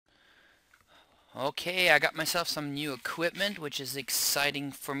Okay, I got myself some new equipment, which is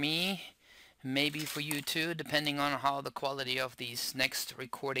exciting for me, maybe for you too, depending on how the quality of these next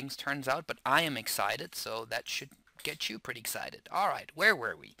recordings turns out, but I am excited, so that should get you pretty excited. Alright, where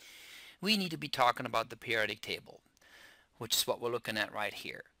were we? We need to be talking about the periodic table, which is what we're looking at right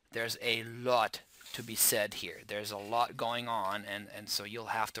here. There's a lot to be said here. There's a lot going on, and so you'll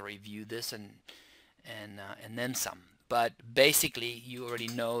have to review this and then some. But basically, you already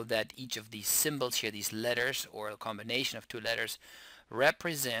know that each of these symbols here, these letters, or a combination of two letters,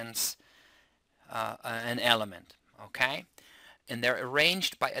 represents an element, okay? And they're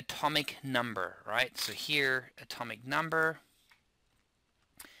arranged by atomic number, right? So here, atomic number,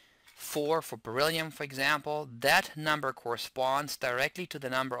 4 for beryllium, for example, that number corresponds directly to the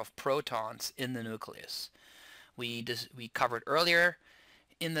number of protons in the nucleus. We covered earlier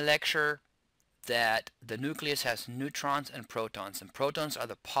in the lecture that the nucleus has neutrons and protons are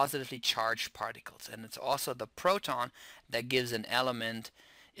the positively charged particles, and it's also the proton that gives an element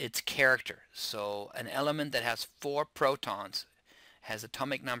its character. So an element that has 4 protons has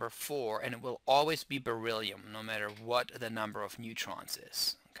atomic number 4, and it will always be beryllium no matter what the number of neutrons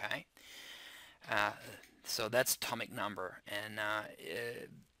is. Okay, so that's atomic number. And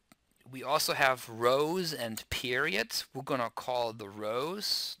we also have rows and periods. We're going to call the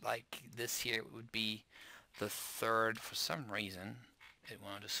rows, like this here would be the third. For some reason it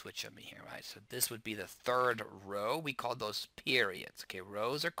wanted to switch on me here, right? So this would be the third row. We call those periods. Okay,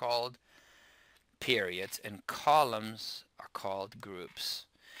 rows are called periods and columns are called groups.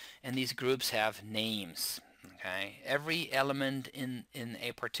 And these groups have names. Okay, every element in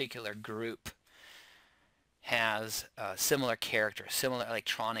a particular group has similar character, similar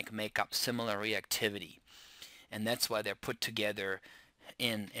electronic makeup, similar reactivity, and that's why they're put together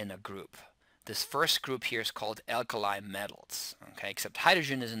in a group. This first group here is called alkali metals, okay, except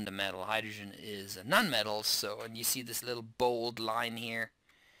hydrogen isn't a metal, hydrogen is a nonmetal. So, and you see this little bold line here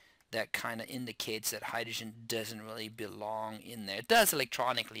that kind of indicates that hydrogen doesn't really belong in there. It does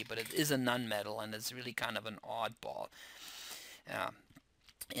electronically, but it is a nonmetal, and it's really kind of an oddball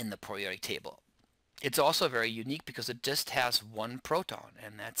in the periodic table. It's also very unique because it just has one proton,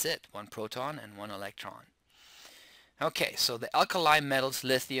 and that's it. One proton and one electron. Okay, so the alkali metals,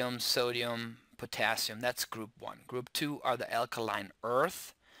 lithium, sodium, potassium, that's group 1. Group 2 are the alkaline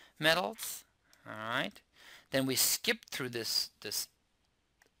earth metals. Alright, then we skip through this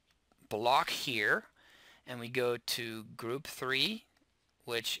block here, and we go to group 3,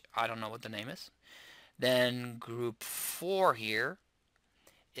 which I don't know what the name is. Then group 4 here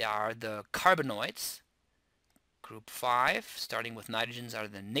are the carbanoids. Group 5, starting with nitrogens, are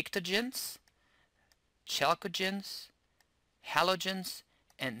the pnictogens, chalcogens, halogens,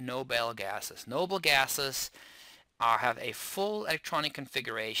 and noble gases. Noble gases have a full electronic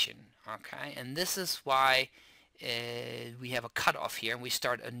configuration, okay, and this is why we have a cutoff here, and we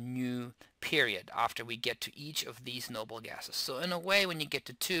start a new period after we get to each of these noble gases. So in a way, when you get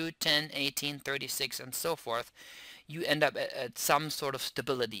to 2, 10, 18, 36, and so forth, you end up at some sort of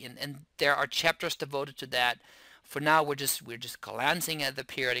stability, and there are chapters devoted to that. For now, we're just glancing at the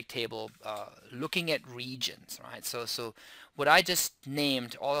periodic table, looking at regions, right? So what I just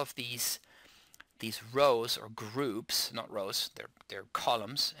named, all of these rows or groups, not rows, they're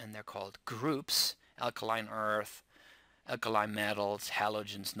columns, and they're called groups: alkaline earth, alkaline metals,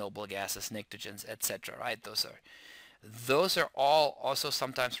 halogens, noble gases, pnictogens, etc. Right? Those are all also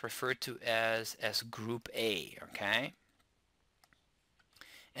sometimes referred to as group A. Okay.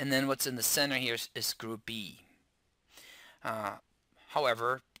 And then what's in the center here is group B.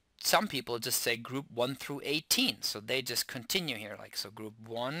 However, some people just say group 1 through 18, so they just continue here, like, so group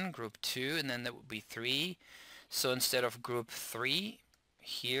 1, group 2, and then there would be 3. So instead of group 3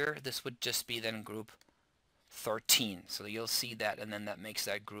 here, this would just be then group 13. So you'll see that, and then that makes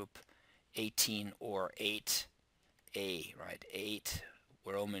that group 18 or 8A, right? 8,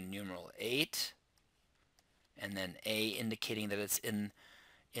 Roman numeral 8, and then A indicating that it's in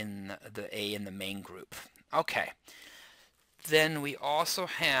the A in the main group. Okay. Then we also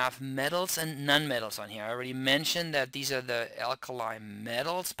have metals and nonmetals on here. I already mentioned that these are the alkali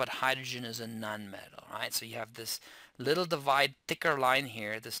metals, but hydrogen is a nonmetal, right? So you have this little thicker line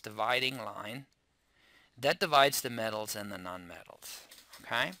here, this dividing line, that divides the metals and the nonmetals,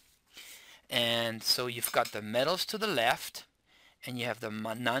 okay? And so you've got the metals to the left, and you have the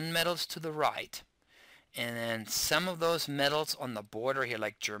nonmetals to the right. And then some of those metals on the border here,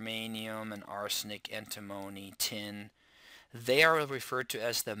 like germanium and arsenic, antimony, tin, they are referred to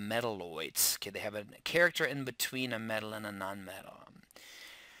as the metalloids. Okay, they have a character in between a metal and a nonmetal.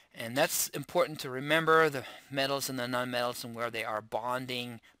 And that's important to remember. The metals and the nonmetals and where they are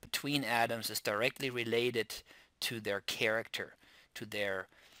bonding between atoms is directly related to their character, to their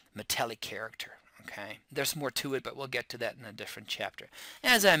metallic character. Okay, there's more to it, but we'll get to that in a different chapter.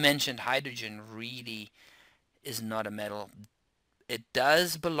 As I mentioned, hydrogen really is not a metal. It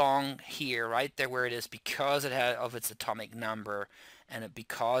does belong here, right there where it is, because it has of its atomic number and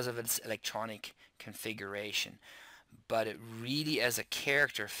because of its electronic configuration. But it really, as a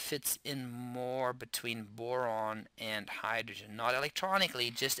character, fits in more between boron and hydrogen. Not electronically,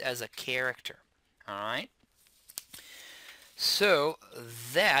 just as a character. Alright? So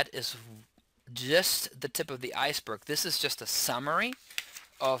that is just the tip of the iceberg. This is just a summary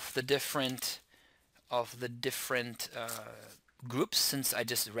of the different groups, since I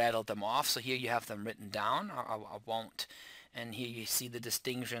just rattled them off. So here you have them written down. I won't. And here you see the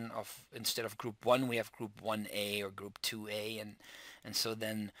distinction of, instead of group 1 we have group 1A or group 2A, and so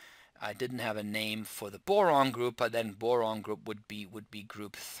then I didn't have a name for the boron group, but then boron group would be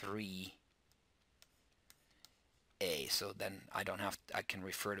group 3A. So then I can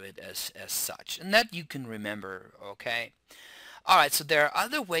refer to it as such, and that you can remember. Okay. Alright, so there are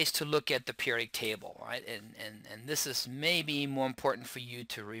other ways to look at the periodic table, right? And this is maybe more important for you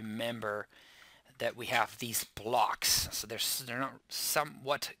to remember, that we have these blocks. So they're not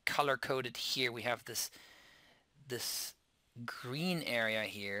somewhat color-coded here. We have this green area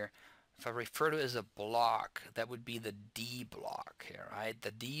here. If I refer to it as a block, that would be the D block here, right? The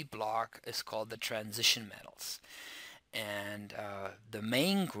D block is called the transition metals. And the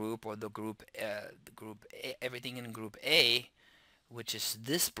main group, or the group A, everything in group A, which is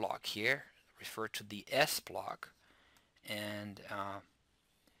this block here, referred to the S block, and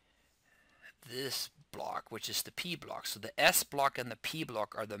this block, which is the P block. So the S block and the P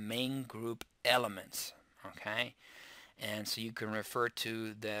block are the main group elements. Okay, and so you can refer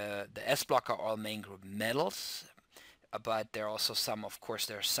to the S block are all main group metals, but there are also some, of course,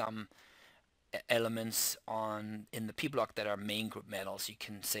 there are some elements in the P block that are main group metals. You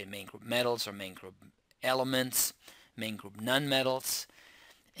can say main group metals or main group elements, main group nonmetals,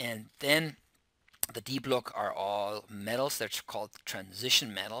 and then the D block are all metals. They're called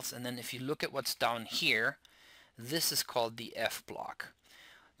transition metals. And then if you look at what's down here, this is called the F block,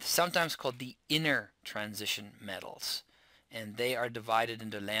 sometimes called the inner transition metals, and they are divided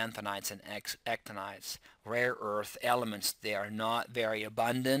into lanthanides and actinides, rare earth elements. They are not very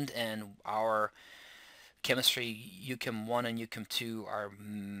abundant, and our chemistry UChem 1 and UChem 2 are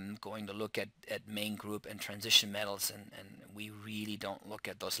going to look at main group and transition metals, and we really don't look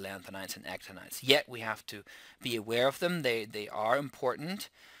at those lanthanides and actinides. Yet we have to be aware of them. They are important.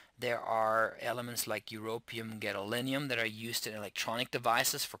 There are elements like europium, gadolinium that are used in electronic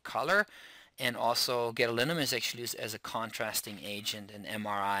devices for color, and also gadolinium is actually used as a contrasting agent in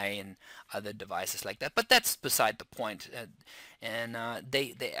MRI and other devices like that. But that's beside the point.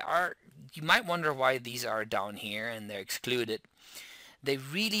 They are, you might wonder why these are down here and they're excluded. They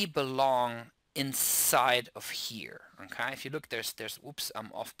really belong inside of here. Okay, if you look, there's oops,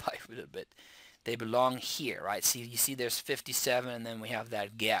 I'm off by a little bit. They belong here, right? See, you see there's 57, and then we have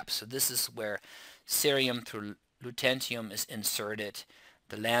that gap. So this is where cerium through lutetium is inserted.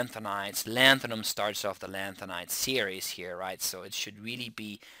 The lanthanides, lanthanum starts off the lanthanide series here, right? So it should really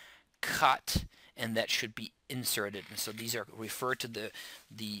be cut, and that should be inserted. And so these are referred to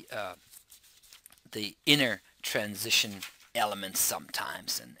the inner transition elements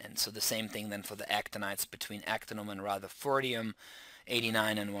sometimes. And so the same thing then for the actinides between actinum and rutherfordium,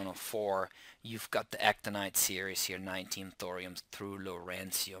 89 and 104. You've got the actinide series here, 19 thorium through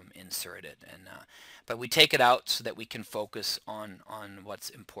lawrencium inserted, and but we take it out so that we can focus on what's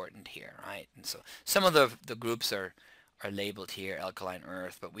important here, right? And so some of the groups are labeled here, alkaline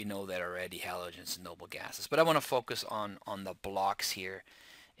earth, but we know that already, halogens and noble gases. But I want to focus on the blocks here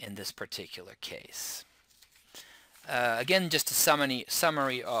in this particular case. Again, just a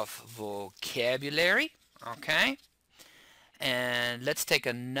summary of vocabulary. Okay. And let's take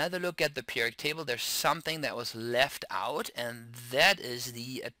another look at the periodic table. There's something that was left out, and that is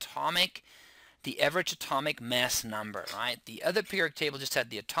the average atomic mass number, right? The other periodic table just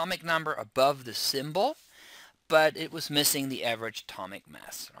had the atomic number above the symbol, but it was missing the average atomic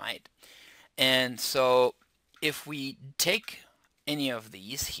mass, right? And so if we take any of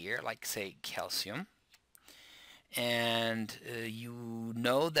these here, like say calcium, and you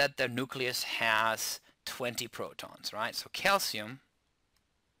know that the nucleus has 20 protons, right? So calcium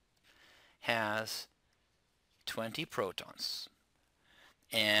has 20 protons,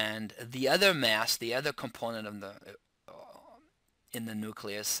 and the other mass, the other component of the in the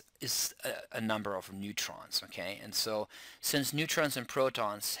nucleus is a number of neutrons, okay? And so since neutrons and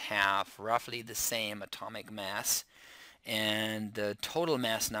protons have roughly the same atomic mass, and the total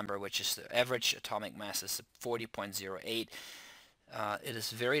mass number, which is the average atomic mass, is 40.08, it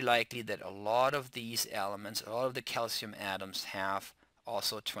is very likely that a lot of these elements, a lot of the calcium atoms, have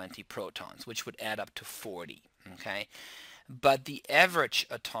also 20 protons, which would add up to 40, okay? But the average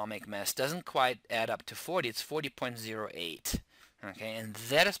atomic mass doesn't quite add up to 40, it's 40.08, okay? And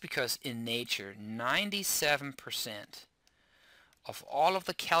that is because in nature, 97% of all of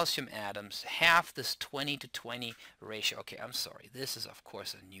the calcium atoms have this 20 to 20 ratio. Okay, I'm sorry, this is of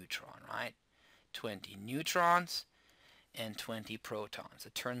course a neutron, right? 20 neutrons and 20 protons.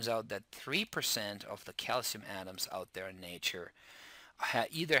 It turns out that 3% of the calcium atoms out there in nature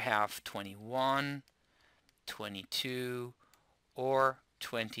either have 21, 22, or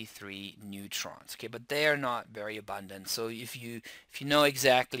 23 neutrons. Okay, but they are not very abundant. So if you know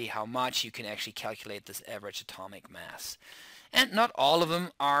exactly how much, you can actually calculate this average atomic mass. And not all of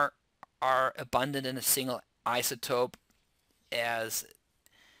them are abundant in a single isotope as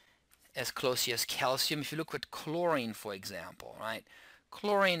closely as calcium. If you look at chlorine, for example, right?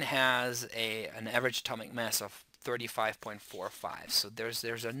 Chlorine has an average atomic mass of 35.45. So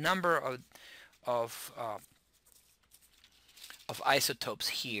there's a number of isotopes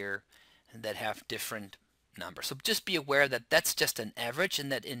here that have different numbers. So just be aware that that's just an average,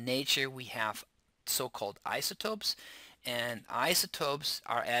 and that in nature we have so-called isotopes, and isotopes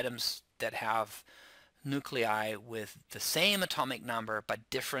are atoms that have nuclei with the same atomic number but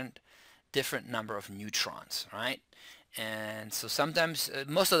different number of neutrons, right? And so sometimes,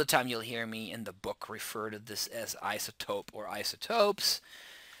 most of the time, you'll hear me in the book refer to this as isotope or isotopes.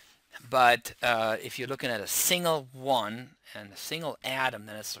 But if you're looking at a single one and a single atom,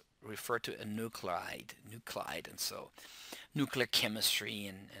 then it's referred to a nuclide. And so nuclear chemistry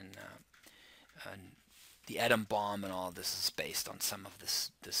and the atom bomb and all this is based on some of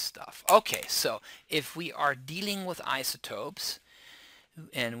this stuff. Okay, so if we are dealing with isotopes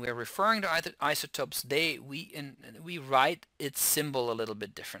and we're referring to isotopes, we write its symbol a little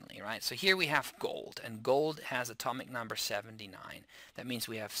bit differently, right? So here we have gold, and gold has atomic number 79. That means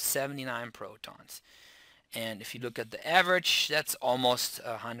we have 79 protons. And if you look at the average, that's almost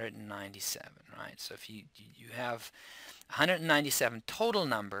 197, right? So if you have 197 total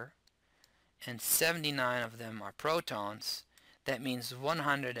number, and 79 of them are protons, that means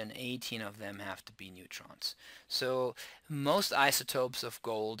 118 of them have to be neutrons. So most isotopes of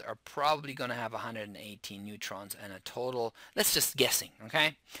gold are probably going to have 118 neutrons and a total, let's just guessing,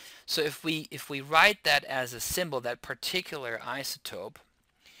 okay? So if we write that as a symbol, that particular isotope,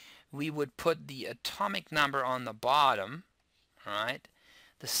 we would put the atomic number on the bottom, right?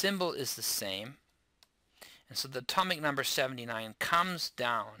 The symbol is the same, and so the atomic number 79 comes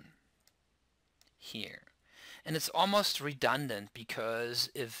down here. And it's almost redundant, because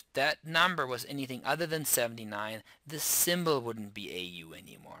if that number was anything other than 79, this symbol wouldn't be AU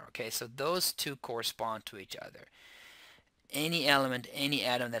anymore. Okay, so those two correspond to each other. Any element, any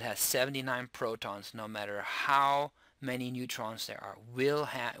atom that has 79 protons, no matter how many neutrons there are, will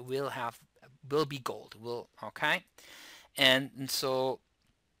be gold. Okay, and so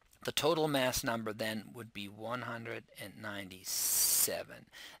the total mass number then would be 197.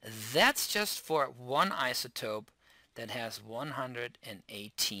 That's just for one isotope that has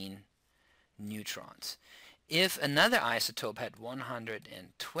 118 neutrons. If another isotope had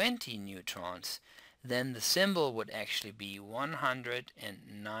 120 neutrons, then the symbol would actually be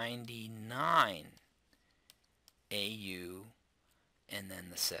 199 AU and then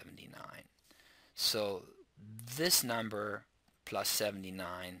the 79. So this number plus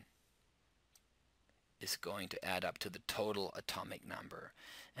 79 is going to add up to the total atomic number.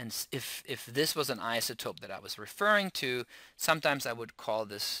 And if this was an isotope that I was referring to, sometimes I would call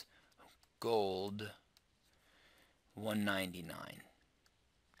this gold 199.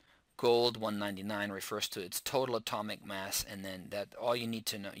 Gold 199 refers to its total atomic mass, and then that all you need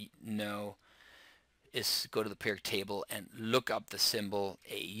to know is go to the periodic table and look up the symbol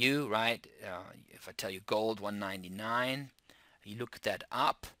AU, right? If I tell you gold 199, you look that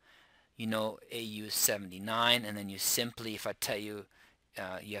up, you know AU is 79, and then you simply, if I tell you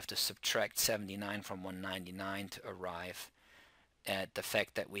you have to subtract 79 from 199 to arrive at the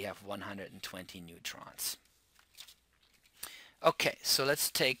fact that we have 120 neutrons. Okay, so let's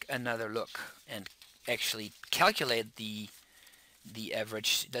take another look and actually calculate the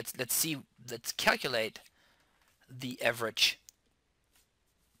average. Let's calculate the average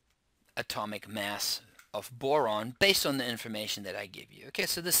atomic mass of boron based on the information that I give you. Okay,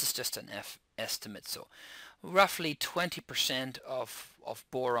 so this is just an estimate. So roughly 20% of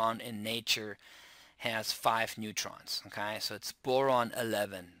boron in nature has 5 neutrons. Okay, so it's boron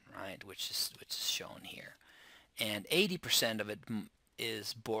 11, right, which is shown here, and 80% of it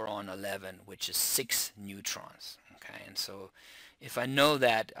is boron 11, which is 6 neutrons. Okay, and so if I know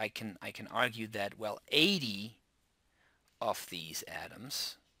that, I can argue that, well, 80 of these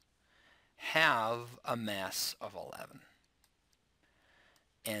atoms have a mass of 11,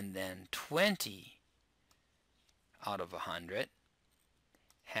 and then 20 out of 100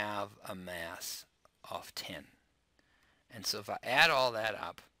 have a mass of 10. And so if I add all that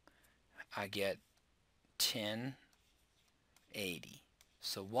up, I get 10, 80.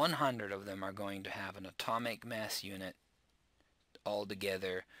 So 100 of them are going to have an atomic mass unit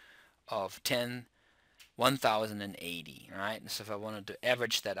altogether of 1080, right? And so if I wanted to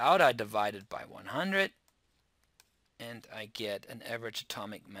average that out, I divide it by 100, and I get an average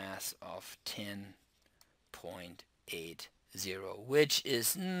atomic mass of 10.80, which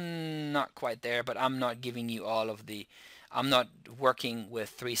is not quite there, but I'm not giving you all of the, I'm not working with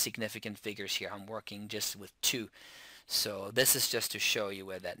 3 significant figures here. I'm working just with 2. So this is just to show you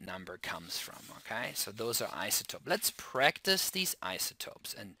where that number comes from. Okay, so those are isotopes. Let's practice these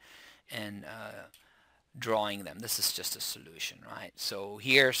isotopes and drawing them. This is just a solution, right? So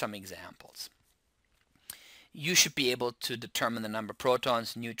here are some examples. You should be able to determine the number of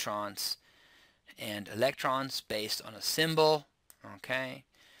protons, neutrons, and electrons based on a symbol. Okay,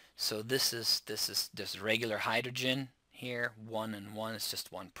 so this is just regular hydrogen here. 1 and 1 is just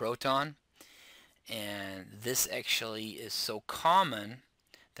 1 proton. And this actually is so common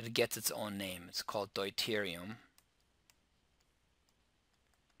that it gets its own name. It's called deuterium.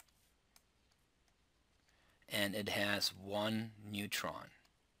 And it has 1 neutron.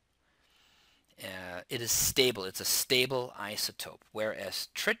 It is stable. It's a stable isotope. Whereas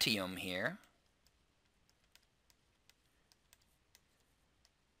tritium here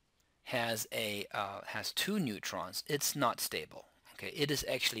has 2 neutrons. It's not stable. Okay, it is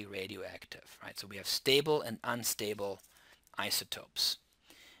actually radioactive, right? So we have stable and unstable isotopes,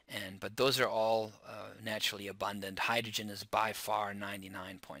 but those are all naturally abundant. Hydrogen is by far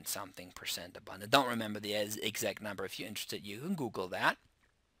 99 point something % abundant. Don't remember the exact number. If you're interested, you can Google that.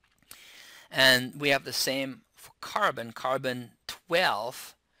 And we have the same for carbon. Carbon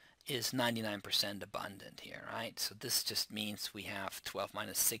 12 is 99% abundant here, right? So this just means we have 12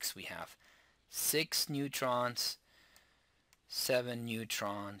 minus 6. We have 6 neutrons, 7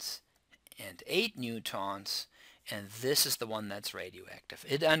 neutrons, and 8 neutrons, and this is the one that's radioactive.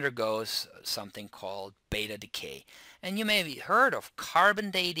 It undergoes something called beta decay. And you may have heard of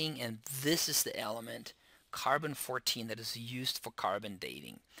carbon dating, and this is the element, carbon-14, that is used for carbon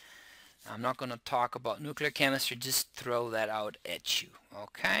dating. I'm not going to talk about nuclear chemistry, just throw that out at you,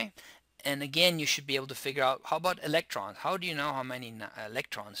 okay? And again, you should be able to figure out, how about electrons? How do you know how many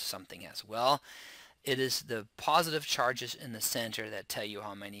electrons something has? Well, it is the positive charges in the center that tell you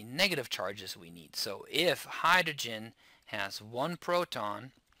how many negative charges we need. So if hydrogen has 1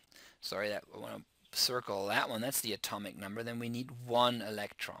 proton, sorry, that I want to circle that one, that's the atomic number, then we need 1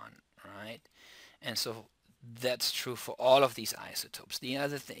 electron, right? And so that's true for all of these isotopes. The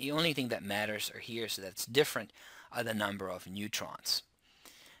only thing that matters here, so that's different, are the number of neutrons.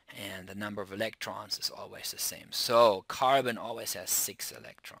 And the number of electrons is always the same. So carbon always has 6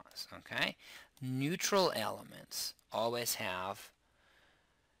 electrons, okay? Neutral elements always have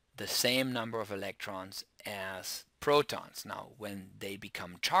the same number of electrons as protons. Now, when they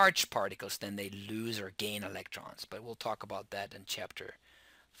become charged particles, then they lose or gain electrons. But we'll talk about that in chapter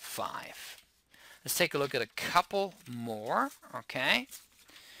 5. Let's take a look at a couple more, okay?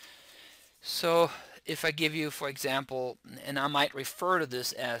 So if I give you, for example, and I might refer to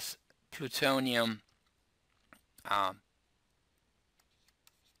this as plutonium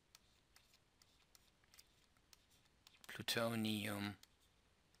plutonium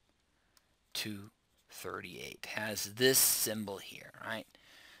 238 has this symbol here, right?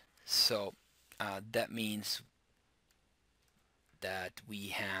 So that means that we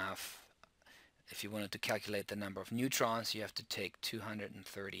have, if you wanted to calculate the number of neutrons, you have to take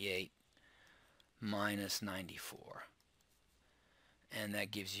 238 minus 94. And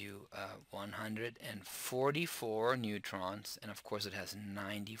that gives you 144 neutrons, and of course it has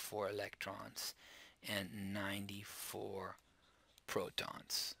 94 electrons and 94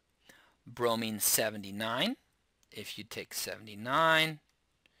 protons. Bromine 79, if you take 79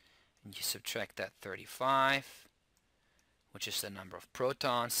 and you subtract that 35, which is the number of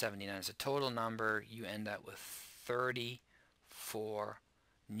protons, 79 is a total number, you end up with 34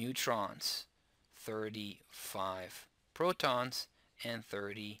 neutrons, 35 protons and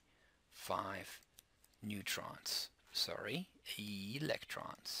 35 neutrons. Sorry,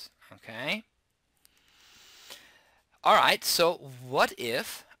 electrons. Okay? Alright, so what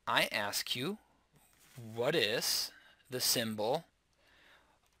if I ask you, what is the symbol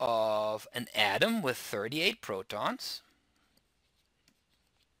of an atom with 38 protons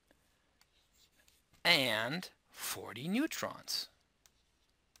and 40 neutrons?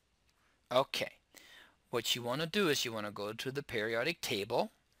 Okay, what you want to do is you want to go to the periodic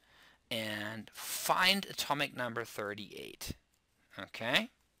table and find atomic number 38. Okay,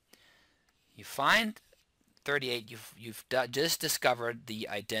 you find 38, you've just discovered the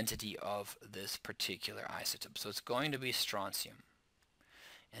identity of this particular isotope. So it's going to be strontium.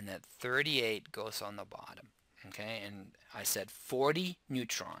 And that 38 goes on the bottom. Okay, and I said 40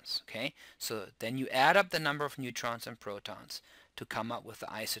 neutrons. Okay, so then you add up the number of neutrons and protons to come up with the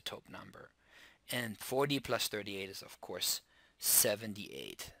isotope number. And 40 plus 38 is, of course,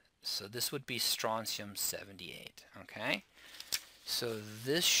 78. So this would be strontium 78. Okay, so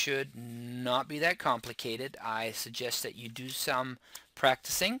this should not be that complicated. I suggest that you do some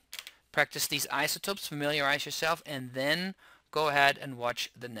practicing. Practice these isotopes, familiarize yourself, and then go ahead and watch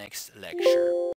the next lecture.